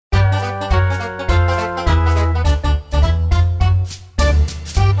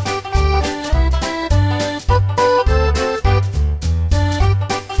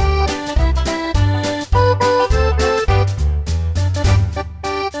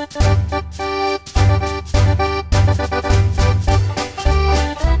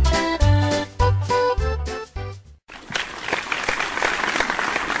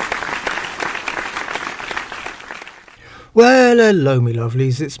Well, hello me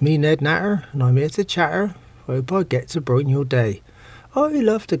lovelies, it's me Ned Natter, and I'm here to chatter. Hope I get to brighten your day. I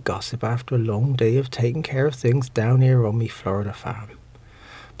love to gossip after a long day of taking care of things down here on me Florida farm.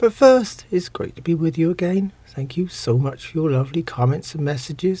 But first, it's great to be with you again. Thank you so much for your lovely comments and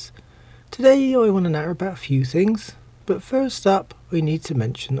messages. Today I want to natter about a few things, but first up I need to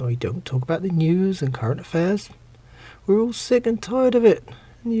mention that I don't talk about the news and current affairs. We're all sick and tired of it.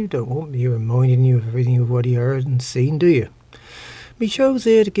 And you don't want me reminding you of everything you've already heard and seen, do you? Me show's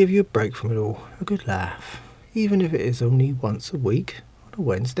here to give you a break from it all, a good laugh, even if it is only once a week, on a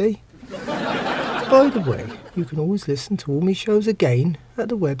Wednesday. By the way, you can always listen to all me shows again at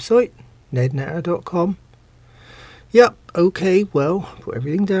the website, nednatter.com. Yep, okay, well, put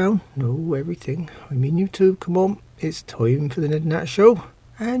everything down. No, everything. I mean you too, come on. It's time for the Ned Natter Show,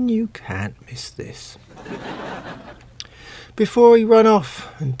 and you can't miss this. Before we run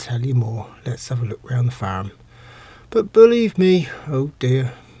off and tell you more, let's have a look round the farm. But believe me, oh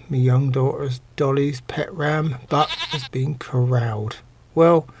dear, me young daughter's Dolly's pet ram butt has been corralled.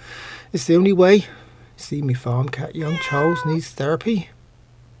 Well, it's the only way. See, me farm cat young Charles needs therapy.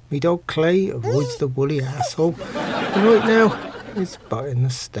 Me dog Clay avoids the woolly asshole, and right now it's butting the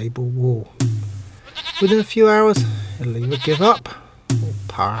stable wall. Within a few hours, it'll either give up or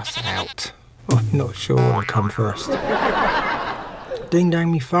pass out. I'm not sure what'll come first. Ding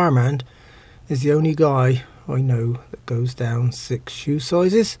Dang Me Farmhand is the only guy I know that goes down 6 shoe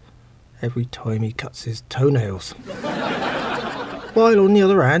sizes every time he cuts his toenails. While on the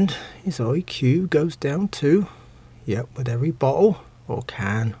other hand, his IQ goes down too, yep, with every bottle or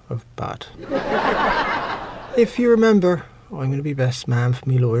can of bud. If you remember, I'm going to be best man for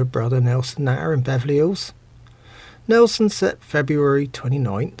me lawyer brother Nelson Natter in Beverly Hills. Nelson set February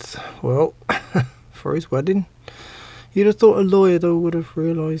 29th, well, for his wedding. You'd have thought a lawyer though would have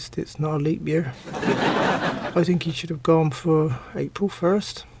realised it's not a leap year. I think he should have gone for April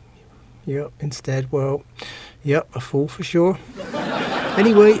 1st. Yep, instead, well, yep, a fool for sure.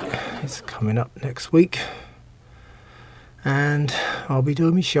 Anyway, it's coming up next week. And I'll be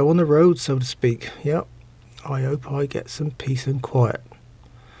doing my show on the road, so to speak. Yep, I hope I get some peace and quiet.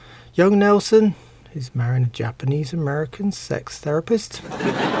 Young Nelson is marrying a Japanese-American sex therapist.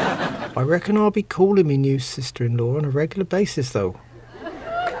 I reckon I'll be calling me new sister-in-law on a regular basis though.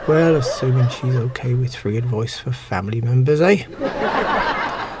 Well, assuming she's okay with free advice for family members, eh?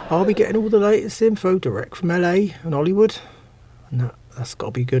 I'll be getting all the latest info direct from LA and Hollywood. And that's got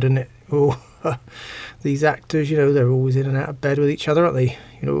to be good, isn't it? Oh, these actors, you know, they're always in and out of bed with each other, aren't they?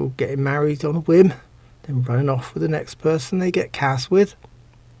 You know, getting married on a whim, then running off with the next person they get cast with.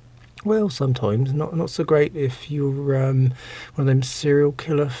 Well, sometimes not so great if you're one of them serial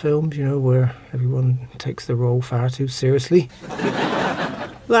killer films, you know, where everyone takes the role far too seriously.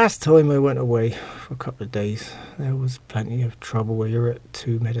 Last time I went away for a couple of days, there was plenty of trouble here at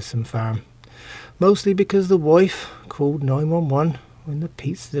 2 Medicine Farm. Mostly because the wife called 911 when the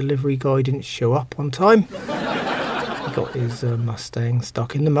pizza delivery guy didn't show up on time. He got his Mustang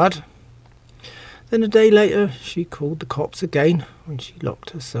stuck in the mud. Then a day later, she called the cops again when she locked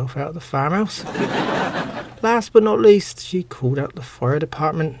herself out of the farmhouse. Last but not least, she called out the fire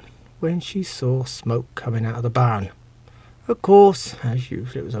department when she saw smoke coming out of the barn. Of course, as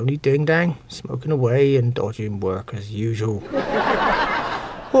usual, it was only Ding Dang, smoking away and dodging work as usual.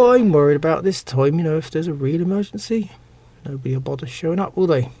 What I'm worried about this time, you know, if there's a real emergency, nobody will bother showing up, will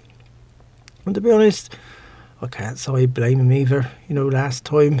they? And to be honest, I can't say I blame him either. You know, last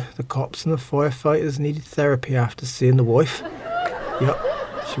time the cops and the firefighters needed therapy after seeing the wife. Yup,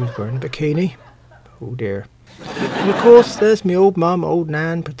 she was wearing a bikini. Oh dear. And of course, there's me old mum, old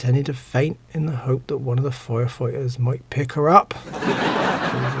Nan, pretending to faint in the hope that one of the firefighters might pick her up.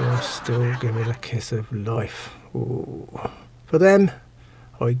 Or still give it a kiss of life. Ooh. For them,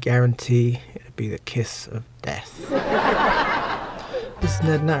 I guarantee it'll be the kiss of death. This is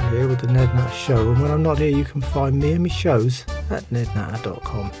Ned Natter here with the Ned Natter Show, and when I'm not here you can find me and my shows at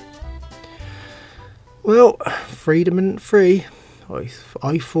nednatter.com. Well, freedom isn't free.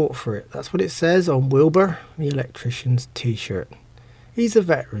 I fought for it. That's what it says on Wilbur, the electrician's t-shirt. He's a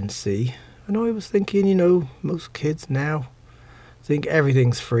veteran, see, and I was thinking, you know, most kids now think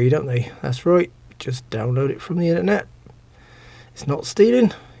everything's free, don't they? That's right, just download it from the internet. It's not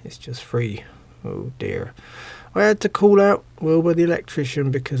stealing, it's just free. Oh dear. I had to call out Wilbur the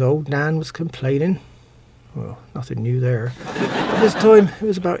electrician because old Nan was complaining. Well, nothing new there. But this time it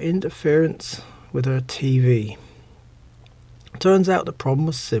was about interference with her TV. Turns out the problem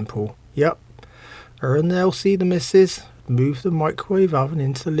was simple. Yep, her and Elsie, the missus, moved the microwave oven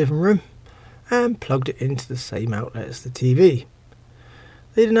into the living room and plugged it into the same outlet as the TV.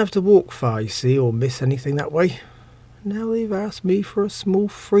 They didn't have to walk far, you see, or miss anything that way. Now they've asked me for a small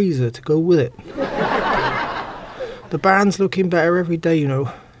freezer to go with it. The barn's looking better every day, you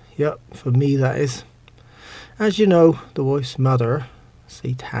know. Yep, for me that is. As you know, the wife's mother,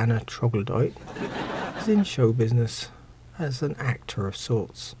 Satana Troglodyte, is in show business as an actor of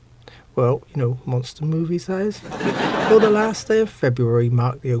sorts. Well, you know, monster movies that is. Well, the last day of February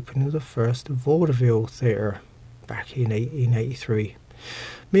marked the opening of the first vaudeville theatre back in 1883.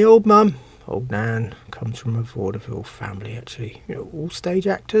 Me old mum, old Nan, comes from a vaudeville family actually. You know, all stage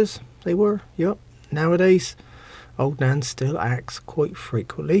actors, they were, yep. Nowadays, old Nan still acts quite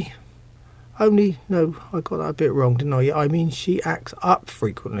frequently. Only, no, I got that a bit wrong, didn't I? I mean, she acts up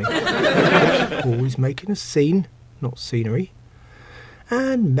frequently. Always making a scene, not scenery.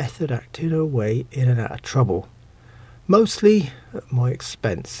 And method acting her way in and out of trouble. Mostly at my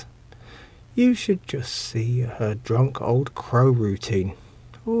expense. You should just see her drunk old crow routine.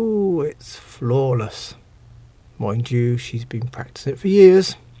 Oh, it's flawless. Mind you, she's been practicing it for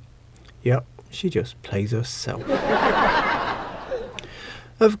years. Yep, she just plays herself.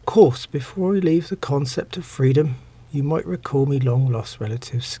 Of course, before I leave the concept of freedom, you might recall me long-lost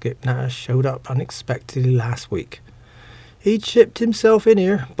relative Skip Natter showed up unexpectedly last week. He'd shipped himself in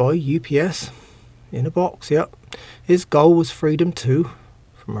here by UPS, in a box, yep. His goal was freedom too,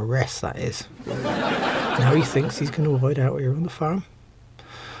 from arrest that is. Now he thinks he's going to hide out here on the farm.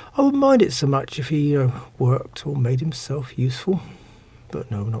 I wouldn't mind it so much if he, worked or made himself useful. But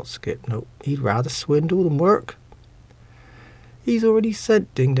no, not Skip, no. He'd rather swindle than work. He's already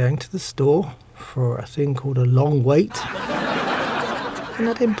sent Ding Dang to the store for a thing called a long wait and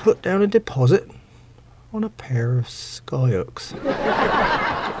had him put down a deposit on a pair of skyhooks.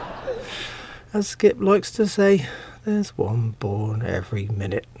 As Skip likes to say, there's one born every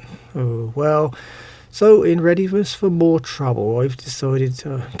minute. Oh, well, so in readiness for more trouble, I've decided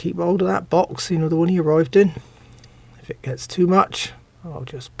to keep hold of that box, the one he arrived in. If it gets too much, I'll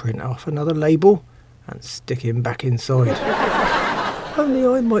just print off another label and stick him back inside. Only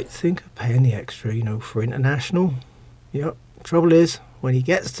I might think of paying the extra, for international. Yep, trouble is, when he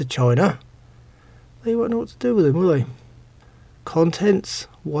gets to China, they won't know what to do with him, will they? Contents,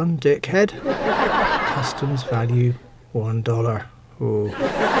 $1 dickhead. Customs value, $1. Oh.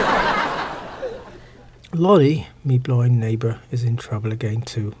 Lonnie, me blind neighbour, is in trouble again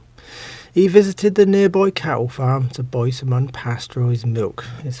too. He visited the nearby cattle farm to buy some unpasteurised milk,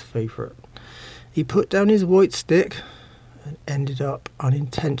 his favourite. He put down his white stick and ended up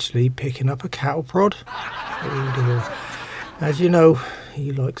unintentionally picking up a cattle prod. Oh dear. As you know,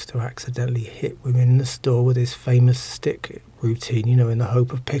 he likes to accidentally hit women in the store with his famous stick routine, in the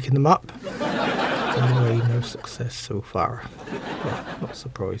hope of picking them up. Anyway, no success so far. Well, not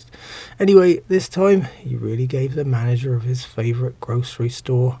surprised. Anyway, this time he really gave the manager of his favourite grocery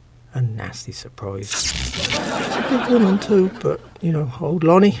store a nasty surprise. She's a big woman too, but, old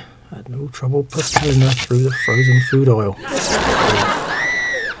Lonnie had no trouble propelling her through the frozen food aisle.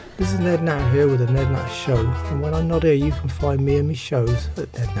 This is Ned Natter here with the Ned Natter Show, and when I'm not here you can find me and my shows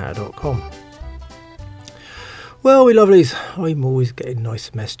at nednatter.com. Well, we lovelies, I'm always getting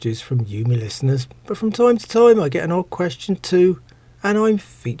nice messages from you, me listeners, but from time to time I get an odd question too, and I'm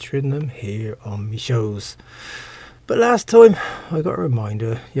featuring them here on me shows. But last time I got a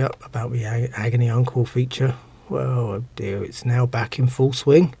reminder, about my Agony Uncle feature. Well, oh dear, it's now back in full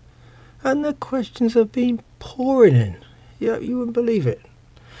swing, and the questions have been pouring in. You wouldn't believe it.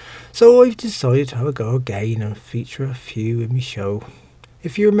 So I've decided to have a go again and feature a few in my show.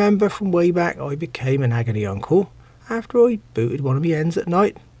 If you remember from way back, I became an agony uncle after I booted one of my hens at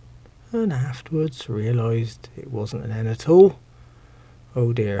night, and afterwards realised it wasn't an hen at all.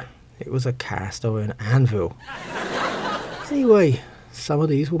 Oh dear, it was a cast iron anvil. Anyway, some of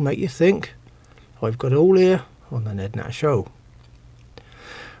these will make you think. I've got it all here on the Ned Natter Show.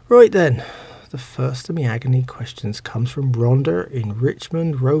 Right then, the first of my agony questions comes from Rhonda in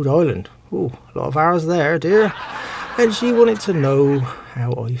Richmond, Rhode Island. Oh, a lot of hours there, dear. And she wanted to know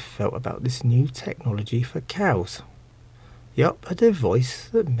how I felt about this new technology for cows. Yup, a device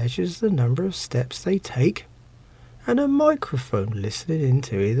that measures the number of steps they take, and a microphone listening in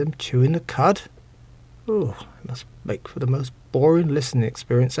to hear them chewing the cud. Oh, it must make for the most boring listening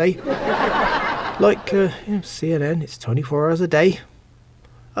experience, eh? Like CNN, it's 24 hours a day.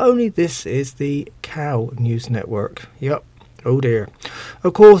 Only this is the Cow News Network. Yup, oh dear.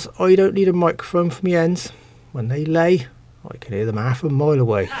 Of course, I don't need a microphone for my hens. When they lay, I can hear them half a mile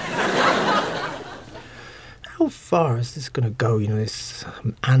away. How far is this going to go, this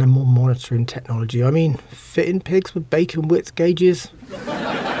animal monitoring technology? I mean, fitting pigs with bacon width gauges?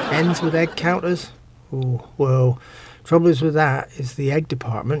 Hens with egg counters? Oh, well, trouble is with that is the egg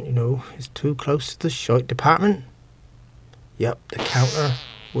department, is too close to the shite department. Yep, the counter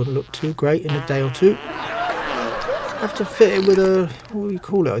wouldn't look too great in a day or two. Have to fit it with a, what do you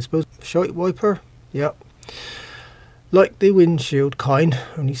call it, I suppose, shite wiper. Yep. Like the windshield kind,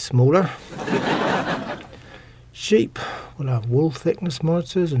 only smaller. Sheep will have wool thickness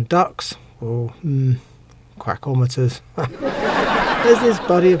monitors, and ducks, well, quackometers. There's this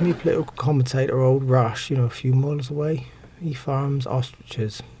buddy of me, political commentator, old Rush, a few miles away. He farms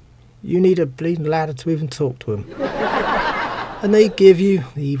ostriches. You need a bleeding ladder to even talk to him. And they give you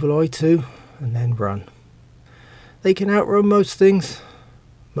the evil eye too, and then run. They can outrun most things.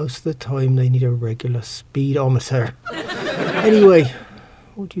 Most of the time they need a regular speedometer. Anyway,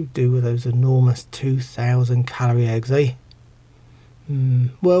 what do you do with those enormous 2,000 calorie eggs, eh?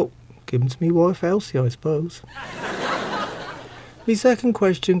 Well, give them to me wife Elsie, I suppose. The second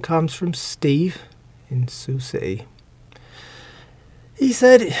question comes from Steve in Sioux City. He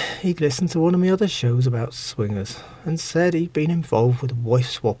said he'd listened to one of my other shows about swingers and said he'd been involved with wife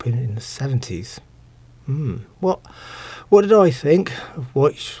swapping in the 70s. What did I think of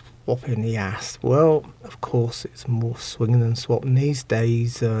wife swapping, he asked. Well, of course it's more swinging than swapping these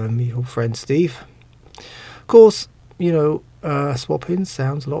days, my old friend Steve. Of course, swapping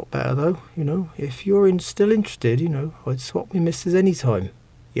sounds a lot better though, If you're still interested, I'd swap my missus anytime.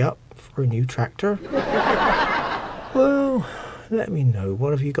 Yup, for a new tractor. Well, let me know,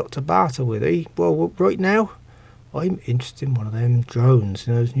 what have you got to barter with, eh? Well, right now, I'm interested in one of them drones,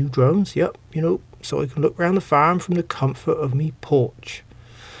 those new drones, yep, so I can look round the farm from the comfort of me porch.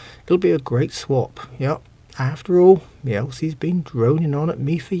 It'll be a great swap, yep. After all, me Elsie's been droning on at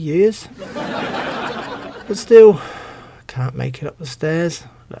me for years. But still, I can't make it up the stairs,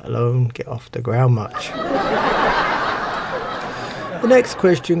 let alone get off the ground much. The next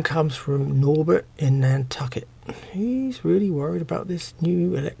question comes from Norbert in Nantucket. He's really worried about this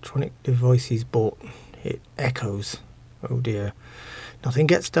new electronic device he's bought. It echoes. Oh dear. Nothing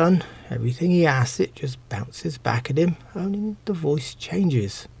gets done. Everything he asks it just bounces back at him. Only the voice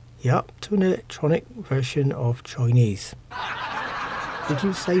changes. Yup, to an electronic version of Chinese. Did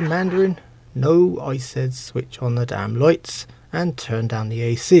you say Mandarin? No, I said switch on the damn lights and turn down the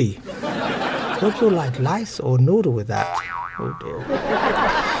AC. Would you like lice or noodle with that? Oh dear.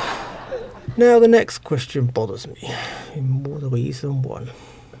 Now the next question bothers me in more ways than one.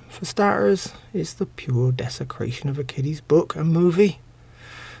 For starters, it's the pure desecration of a kiddie's book and movie.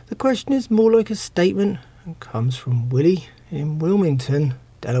 The question is more like a statement and comes from Willie in Wilmington,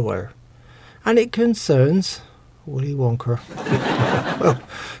 Delaware. And it concerns Willy Wonka. Well,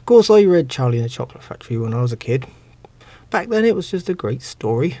 of course I read Charlie and the Chocolate Factory when I was a kid. Back then it was just a great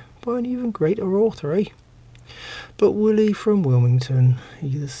story by an even greater author, eh? But Willie from Wilmington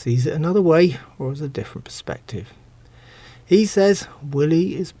either sees it another way or has a different perspective. He says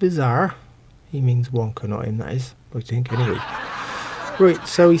Willie is bizarre. He means Wonka, not him, that is, I think, anyway. Right,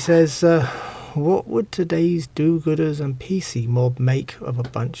 so he says, what would today's do-gooders and PC mob make of a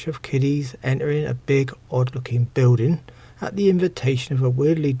bunch of kiddies entering a big, odd-looking building at the invitation of a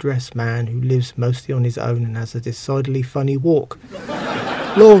weirdly dressed man who lives mostly on his own and has a decidedly funny walk?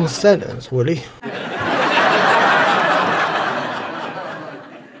 Long sentence, Willie.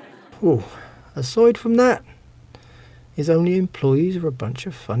 Oh, aside from that, his only employees are a bunch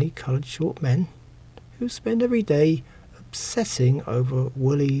of funny coloured short men who spend every day obsessing over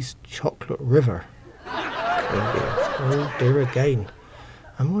Willie's chocolate river. Oh dear again.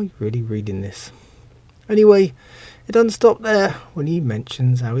 Am I really reading this? Anyway, it doesn't stop there when he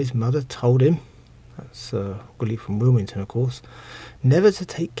mentions how his mother told him, that's Willie from Wilmington of course, never to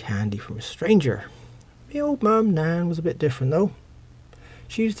take candy from a stranger. The old mum Nan was a bit different though.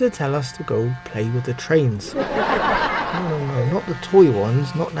 She used to tell us to go play with the trains. No, not the toy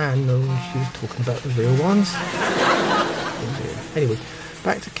ones, not Nan, no, she was talking about the real ones. Anyway,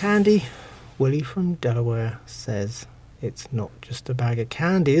 back to candy. Willie from Delaware says it's not just a bag of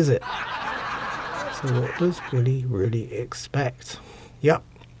candy, is it? So what does Willie really expect? Yup,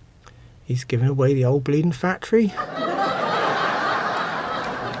 he's giving away the old bleeding factory.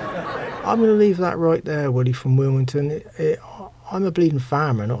 I'm going to leave that right there, Willie from Wilmington. I'm a bleeding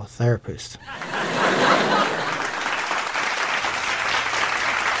farmer, not a therapist.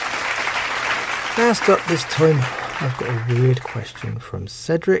 Last up this time, I've got a weird question from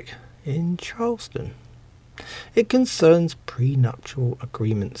Cedric in Charleston. It concerns prenuptial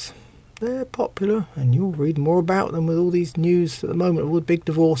agreements. They're popular, and you'll read more about them with all these news at the moment, all the big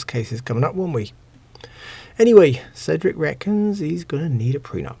divorce cases coming up, won't we? Anyway, Cedric reckons he's going to need a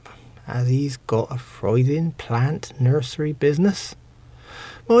prenup, as he's got a thriving plant nursery business.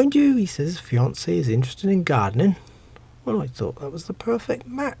 Mind you, he says his fiancée is interested in gardening. Well, I thought that was the perfect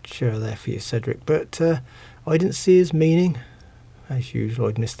match there for you, Cedric, but I didn't see his meaning, as usual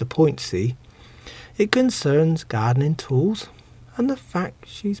I'd missed the point, see. It concerns gardening tools and the fact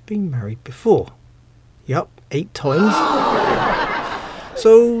she's been married before. Yup, 8 times.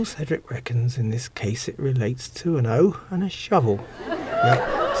 So Cedric reckons in this case it relates to an hoe and a shovel.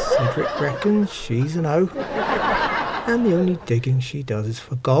 Yup, Cedric reckons she's an hoe, and the only digging she does is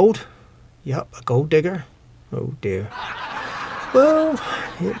for gold. Yup, a gold digger. Oh dear. Well,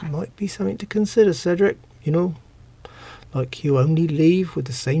 it might be something to consider, Cedric. You know, like you only leave with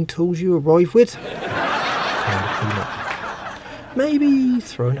the same tools you arrive with. Maybe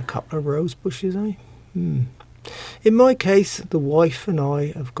throw in a couple of rose bushes, eh? In my case, the wife and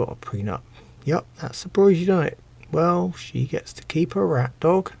I have got a prenup. Yup, that surprised you, don't it? Well, she gets to keep her rat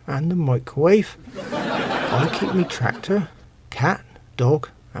dog and the microwave. I keep me tractor, cat, dog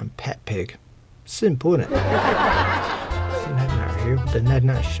and pet pig. Simple, isn't it? It's Ned Natter here with the Ned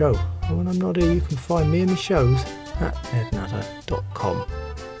Natter Show. And when I'm not here, you can find me and my shows at nednatter.com.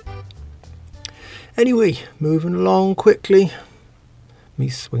 Anyway, moving along quickly. Me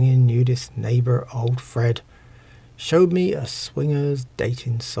swinging nudist neighbour, old Fred, showed me a swingers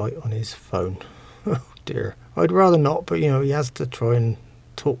dating site on his phone. Oh dear, I'd rather not, but he has to try and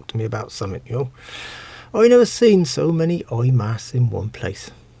talk to me about something, I never seen so many eye masks in one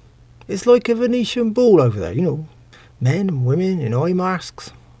place. It's like a Venetian ball over there, men and women in eye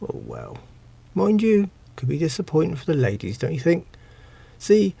masks. Oh well, mind you, could be disappointing for the ladies, don't you think?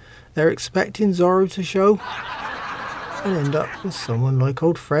 See, they're expecting Zorro to show and end up with someone like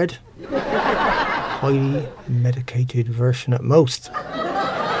old Fred. Highly medicated version at most.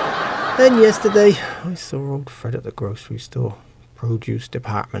 Then yesterday I saw old Fred at the grocery store, produce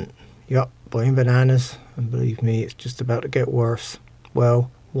department. Yup, buying bananas, and believe me, it's just about to get worse.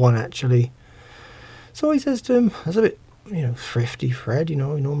 Well, one actually. So I says to him, that's a bit, thrifty, Fred, I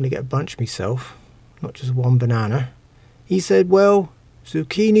normally get a bunch myself, not just one banana. He said, well,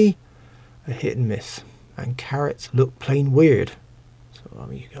 zucchini, a hit and miss, and carrots look plain weird.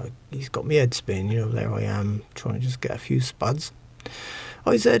 So, he's got me head spin, there I am, trying to just get a few spuds.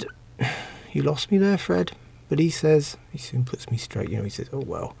 I said, you lost me there, Fred. But he soon puts me straight, he says, oh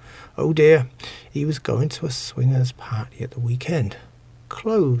well, oh dear, he was going to a swingers party at the weekend.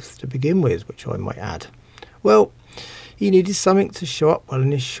 Clothes to begin with, which I might add. Well, he needed something to show up well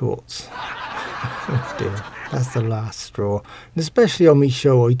in his shorts. Oh dear, that's the last straw. And especially on me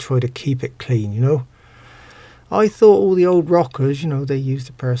show, I try to keep it clean, I thought all the old rockers, they used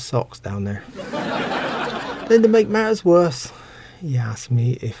a pair of socks down there. Then to make matters worse, he asked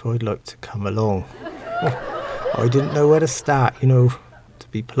me if I'd like to come along. I didn't know where to start, to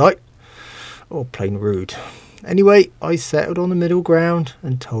be polite or plain rude. Anyway, I settled on the middle ground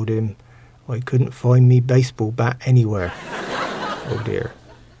and told him I couldn't find me baseball bat anywhere. Oh dear.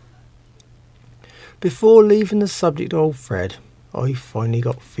 Before leaving the subject of old Fred, I finally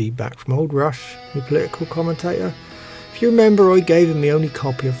got feedback from old Rush, my political commentator. If you remember, I gave him the only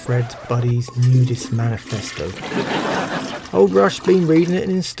copy of Fred's buddy's nudist manifesto. Old Rush been reading it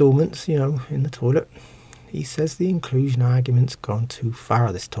in instalments, in the toilet. He says the inclusion argument's gone too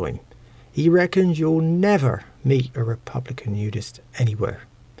far this time. He reckons you'll never meet a Republican nudist anywhere.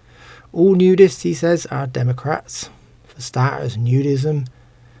 All nudists, he says, are Democrats. For starters, nudism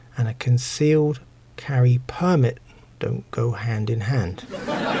and a concealed carry permit don't go hand in hand.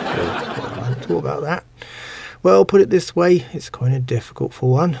 I hadn't thought about that. Well, put it this way, it's kind of difficult for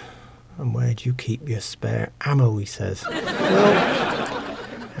one. And where do you keep your spare ammo, he says. Well,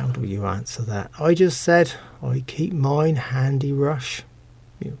 how do you answer that? I just said I keep mine handy, Rush.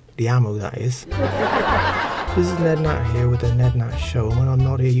 The ammo, that is. This is Ned Natter here with the Ned Natter Show, and when I'm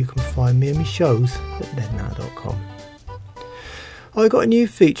not here you can find me and my shows at nednatter.com. I got a new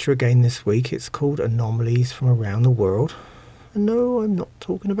feature again this week. It's called Anomalies from Around the World. And no, I'm not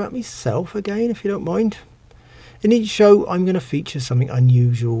talking about myself again, if you don't mind. In each show I'm going to feature something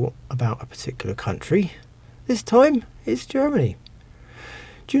unusual about a particular country. This time it's Germany.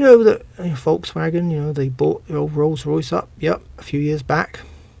 Do you know that Volkswagen, they bought the old Rolls Royce up, a few years back?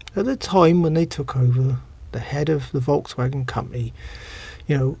 At the time when they took over, the head of the Volkswagen company,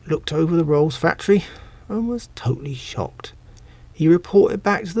 looked over the Rolls factory and was totally shocked. He reported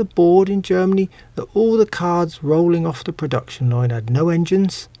back to the board in Germany that all the cars rolling off the production line had no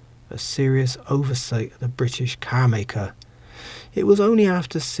engines, a serious oversight of the British car maker. It was only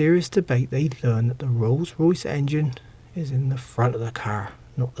after serious debate they learned that the Rolls Royce engine is in the front of the car,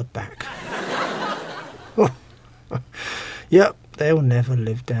 not the back. Yep, they'll never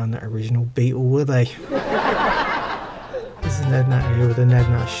live down that original Beetle, will they? This is Ned Natter here with the Ned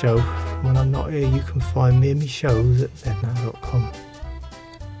Natter Show. When I'm not here, you can find me and my shows at nednatter.com.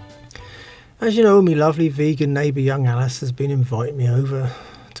 As you know, my lovely vegan neighbour young Alice has been inviting me over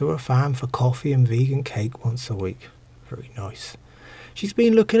to her farm for coffee and vegan cake once a week. Very nice. She's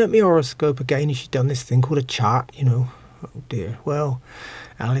been looking at my horoscope again and she's done this thing called a chart, you know. Oh dear. Well,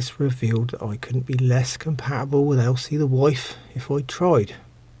 Alice revealed that I couldn't be less compatible with Elsie the wife if I tried.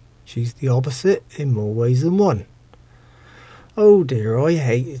 She's the opposite in more ways than one. Oh dear, I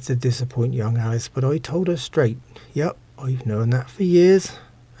hated to disappoint young Alice, but I told her straight. Yep, I've known that for years.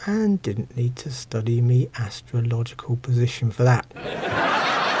 And didn't need to study me astrological position for that.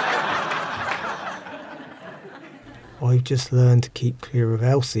 I've just learned to keep clear of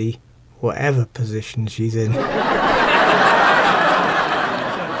Elsie, whatever position she's in.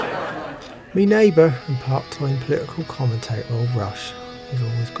 Me neighbour and part-time political commentator, old Rush, has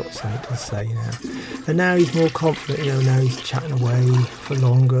always got something to say now. And now he's more confident, you know, now he's chatting away for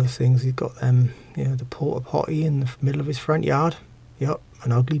longer things. He's got them, you know, the porta potty in the middle of his front yard. Yep,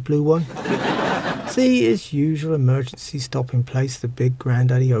 an ugly blue one. See, his usual emergency stopping place, the big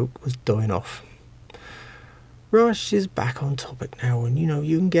granddaddy oak, was dying off. Rush is back on topic now, and you know,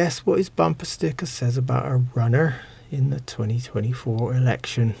 you can guess what his bumper sticker says about a runner in the 2024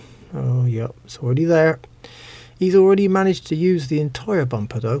 election. Oh, yep, it's already there. He's already managed to use the entire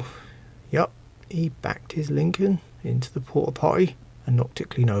bumper, though. Yep, he backed his Lincoln into the porta potty and knocked it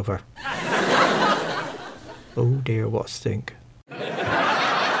clean over. Oh dear, what a stink.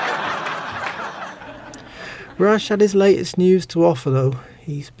 Rush had his latest news to offer though.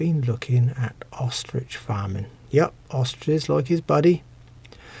 He's been looking at ostrich farming. Yep, ostriches like his buddy.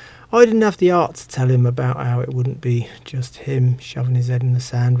 I didn't have the art to tell him about how it wouldn't be just him shoving his head in the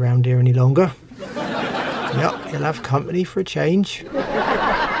sand round here any longer. Yep, he'll have company for a change.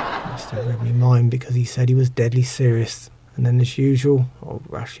 Must have read me mind because he said he was deadly serious. And then as usual, old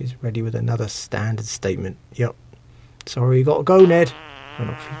Rush is ready with another standard statement. Yep. Sorry, you got to go, Ned. And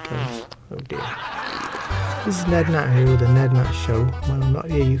off he goes. Oh dear. This is Ned Natter here with the Ned Natter Show. When I'm not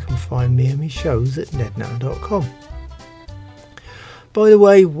here, you can find me and my shows at nednatter.com. By the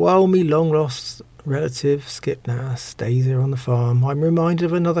way, while me long lost relative Skip Natter stays here on the farm, I'm reminded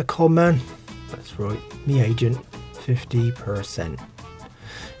of another con man. That's right, me agent, 50%.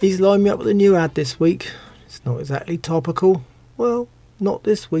 He's lined me up with a new ad this week. It's not exactly topical. Well, not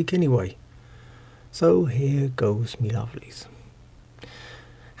this week anyway. So here goes me lovelies.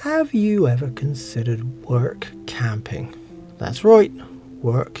 Have you ever considered work camping? That's right,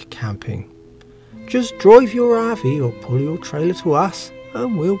 work camping. Just drive your RV or pull your trailer to us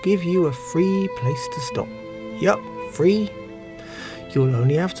and we'll give you a free place to stop. Yup, free. You'll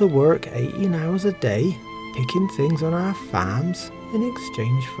only have to work 18 hours a day picking things on our farms in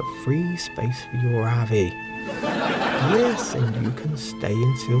exchange for free space for your RV. Yes, and you can stay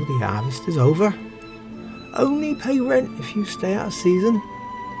until the harvest is over. Only pay rent if you stay out of season.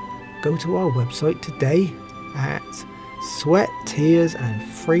 Go to our website today at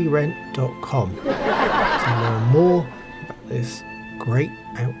sweattearsandfreerent.com to learn more about this great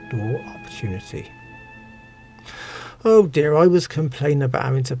outdoor opportunity. Oh dear, I was complaining about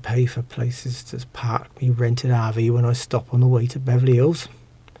having to pay for places to park me rented RV when I stop on the way to Beverly Hills.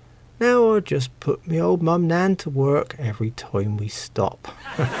 Now I just put me old mum Nan to work every time we stop.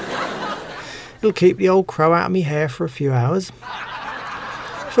 It'll keep the old crow out of me hair for a few hours.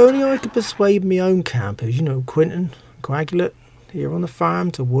 If only I could persuade me own campers, you know, Quinton, Coagulate, here on the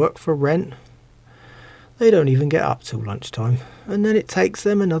farm to work for rent. They don't even get up till lunchtime, and then it takes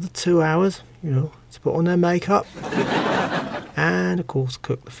them another 2 hours, you know, to put on their makeup. And of course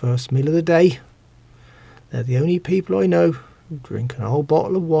cook the first meal of the day. They're the only people I know who drink an whole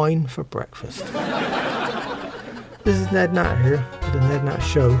bottle of wine for breakfast. This is Ned Natter here with the Ned Natter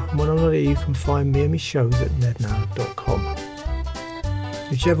Show, and when I'm not here you can find me and my shows at nednatter.com.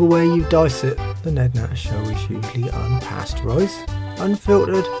 Whichever way you dice it, the Ned Natter Show is usually unpasteurised,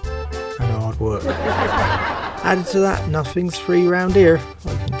 unfiltered and hard work. Added to that, nothing's free round here,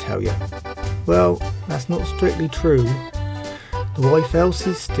 I can tell you. Well, that's not strictly true. The wife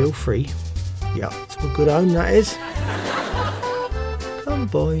Elsie's still free. Yup, to a good home that is. Come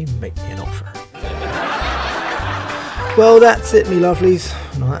by, make me an offer. Well, that's it, me lovelies.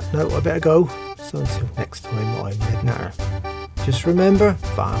 And on that note, I better go. So until next time, I'm Ned Natter. Just remember,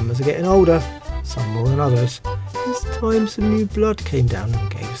 farmers are getting older, some more than others. It's time some new blood came down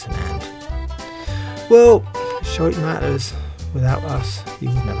and gave us an hand. Well, Shite Matters. Without us, you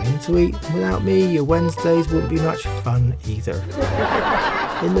wouldn't have anything to eat, and without me, your Wednesdays wouldn't be much fun either.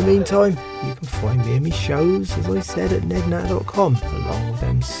 In the meantime, you can find me and my shows, as I said, at nednatter.com, along with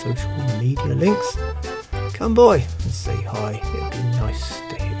them social media links. Come by and say hi, it'd be nice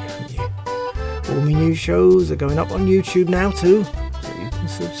to hear from you. All my new shows are going up on YouTube now too, so you can can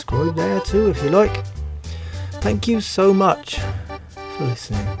subscribe there too if you like. Thank you so much for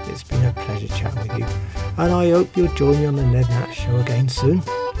listening. It's been a pleasure chatting with you, and I hope you'll join me on the Ned Natter Show again soon.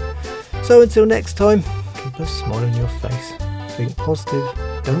 So until next time, keep a smile on your face, think positive,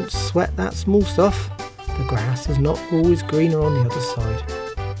 don't sweat that small stuff. The grass is not always greener on the other side.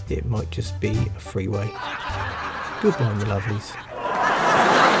 It might just be a freeway. Goodbye, my lovelies.